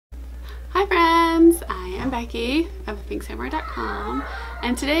Hi friends, I am Becky of pinksamurai.com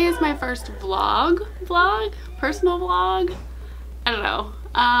and today is my first personal vlog. I don't know.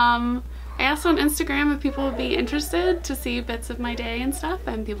 I asked on Instagram if people would be interested to see bits of my day and stuff,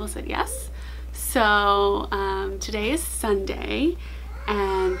 and people said yes. So today is Sunday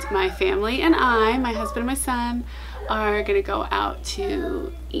and my family and I, my husband and my son, are gonna go out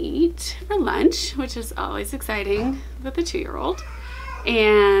to eat for lunch, which is always exciting with a 2-year-old.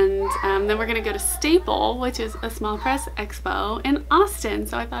 And then we're gonna go to Staple, which is a small press expo in Austin.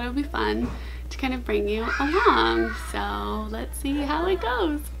 So I thought it would be fun to kind of bring you along. So let's see how it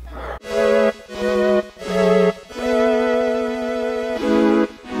goes.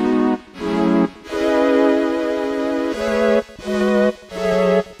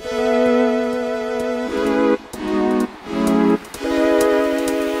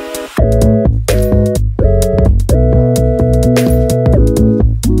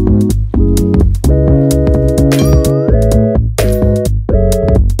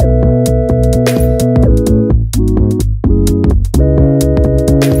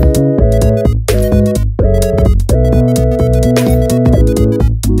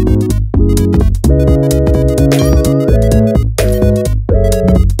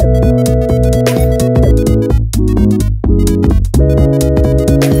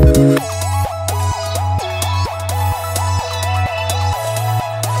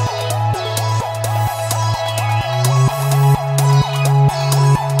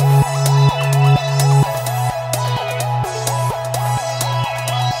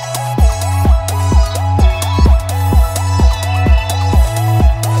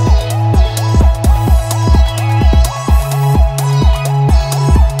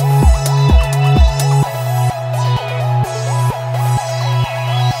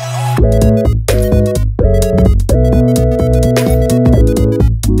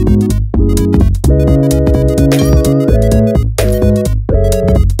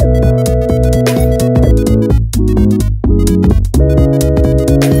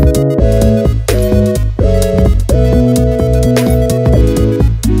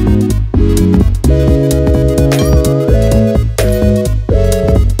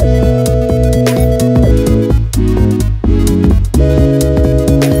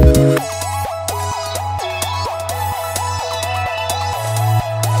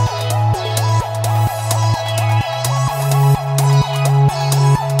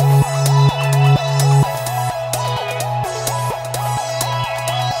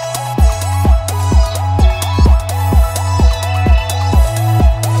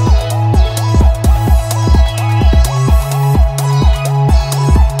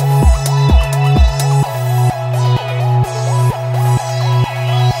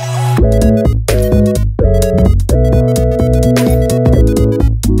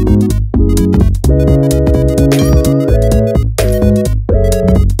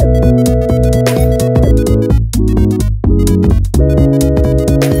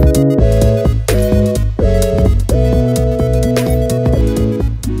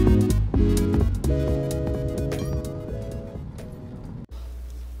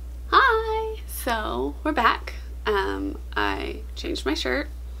 So we're back. I changed my shirt,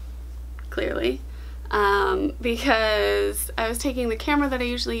 clearly, because I was taking the camera that I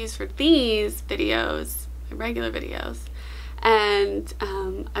usually use for these videos, my regular videos, and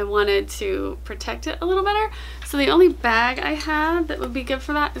I wanted to protect it a little better. So the only bag I had that would be good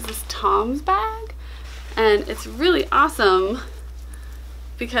for that is this Tom's bag, and it's really awesome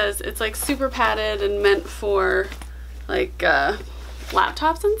because it's like super padded and meant for like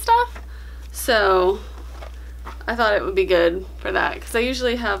laptops and stuff. So I thought it would be good for that because I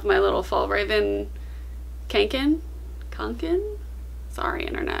usually have my little Fall Raven Kanken, sorry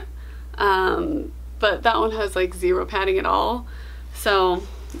internet, but that one has like zero padding at all, so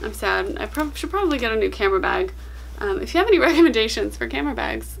I'm sad. I should probably get a new camera bag. If you have any recommendations for camera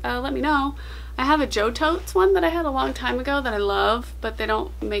bags, let me know. I have a Joe Totes one that I had a long time ago that I love, but they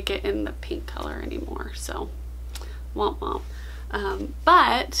don't make it in the pink color anymore, so womp womp.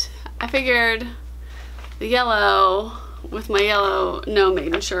 But I figured the yellow with my yellow No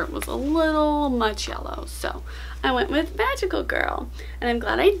Maiden shirt was a little much yellow, so I went with Magical Girl, and I'm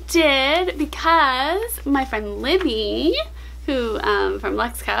glad I did because my friend Libby, who from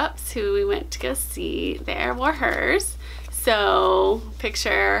LuxCups, who we went to go see there, wore hers. So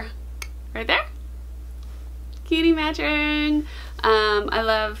picture right there, cutie matching. I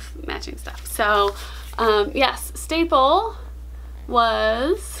love matching stuff. So yes, Staple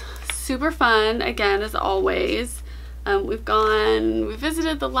was super fun again, as always. We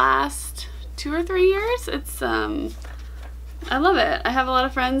visited the last 2 or 3 years. It's I love it. I have a lot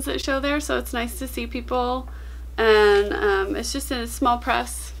of friends that show there, so it's nice to see people. And it's just a small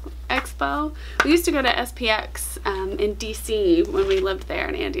press expo. We used to go to SPX in DC when we lived there,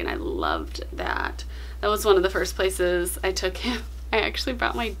 and Andy and I loved that. That was one of the first places I took him. I actually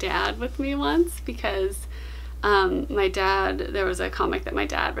brought my dad with me once because my dad, there was a comic that my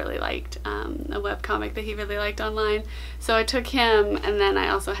dad really liked, a web comic that he really liked online. So I took him, and then I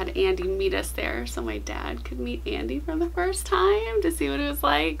also had Andy meet us there so my dad could meet Andy for the first time to see what it was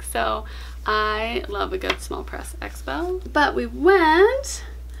like. So I love a good small press expo. But we went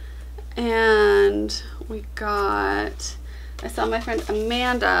and we got, I saw my friend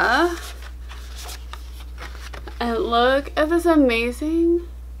Amanda, and look at this amazing,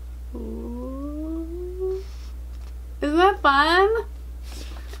 ooh, isn't that fun?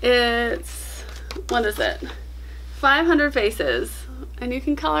 It's, what is it, 500 faces, and you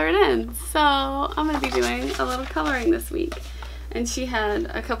can color it in. So I'm gonna be doing a little coloring this week. And she had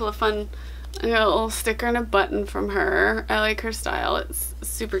a couple of fun, I got a little sticker and a button from her. I like her style, it's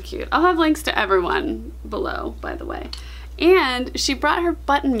super cute. I'll have links to everyone below, by the way. And she brought her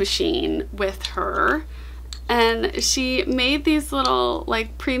button machine with her, and she made these little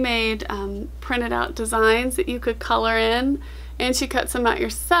like pre-made printed out designs that you could color in, and she cuts them out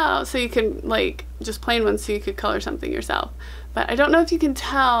yourself so you can, like, just plain ones so you could color something yourself. But I don't know if you can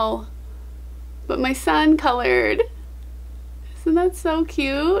tell, but my son colored. Isn't that so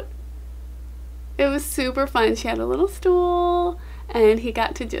cute? It was super fun. She had a little stool and he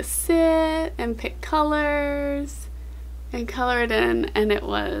got to just sit and pick colors and color it in, and it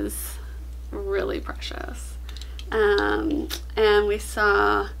was really precious. And we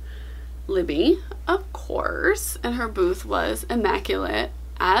saw Libby, of course, and her booth was immaculate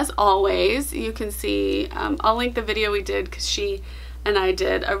as always. You can see, I'll link the video we did because she and I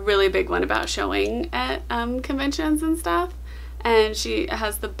did a really big one about showing at conventions and stuff. And she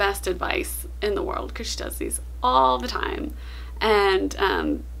has the best advice in the world because she does these all the time.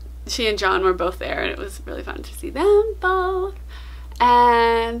 And she and John were both there, and it was really fun to see them both.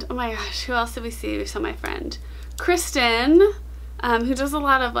 And oh my gosh, who else did we see? We saw my friend Kristen, who does a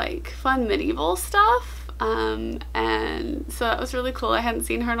lot of like fun medieval stuff. And so that was really cool. I hadn't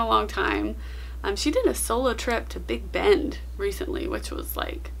seen her in a long time. She did a solo trip to Big Bend recently, which was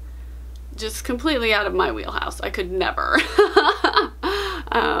like just completely out of my wheelhouse. I could never.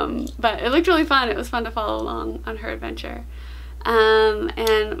 But it looked really fun. It was fun to follow along on her adventure.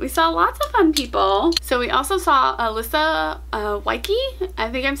 And we saw lots of fun people. So we also saw Elisa Wikey.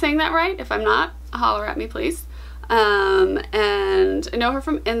 I think I'm saying that right. If I'm not, holler at me, please. And I know her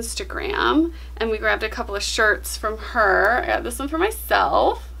from Instagram, and we grabbed a couple of shirts from her. I got this one for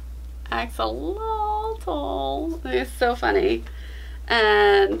myself. Axolotl. It's so funny.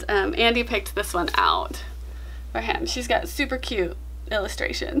 And Andy picked this one out for him. She's got super cute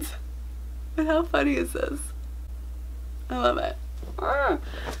illustrations. But how funny is this? I love it.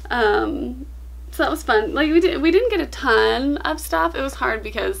 So that was fun. Like we didn't get a ton of stuff. It was hard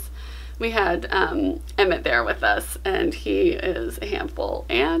because we had Emmett there with us, and he is a handful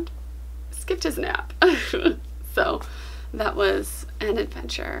and skipped his nap. So that was an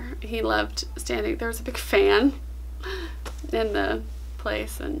adventure. He loved standing. There was a big fan in the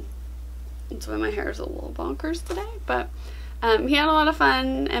place, and that's why my hair is a little bonkers today. But he had a lot of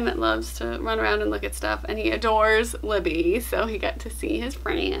fun. Emmett loves to run around and look at stuff, and he adores Libby, so he got to see his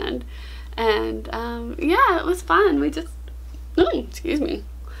friend. And yeah, it was fun. We just excuse me,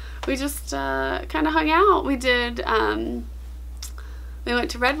 we just kind of hung out. We did we went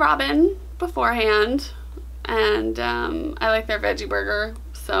to Red Robin beforehand, and I like their veggie burger,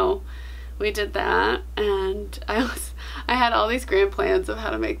 so we did that. And I had all these grand plans of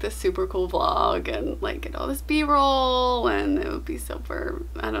how to make this super cool vlog and like get all this b-roll, and it would be super,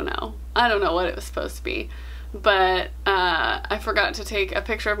 I don't know what it was supposed to be, but I forgot to take a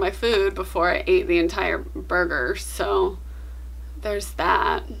picture of my food before I ate the entire burger, so there's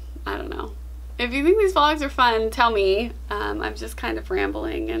that. I don't know. If you think these vlogs are fun, tell me. I'm just kind of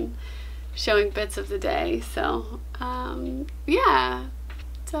rambling and showing bits of the day, so yeah.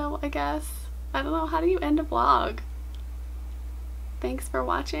 So I guess, I don't know, how do you end a vlog? Thanks for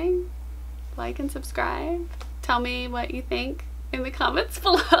watching. Like and subscribe. Tell me what you think in the comments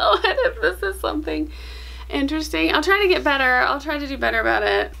below, and if this is something interesting. I'll try to get better. I'll try to do better about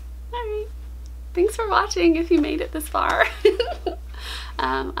it. Alright. Thanks for watching if you made it this far.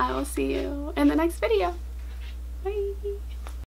 I will see you in the next video. Bye.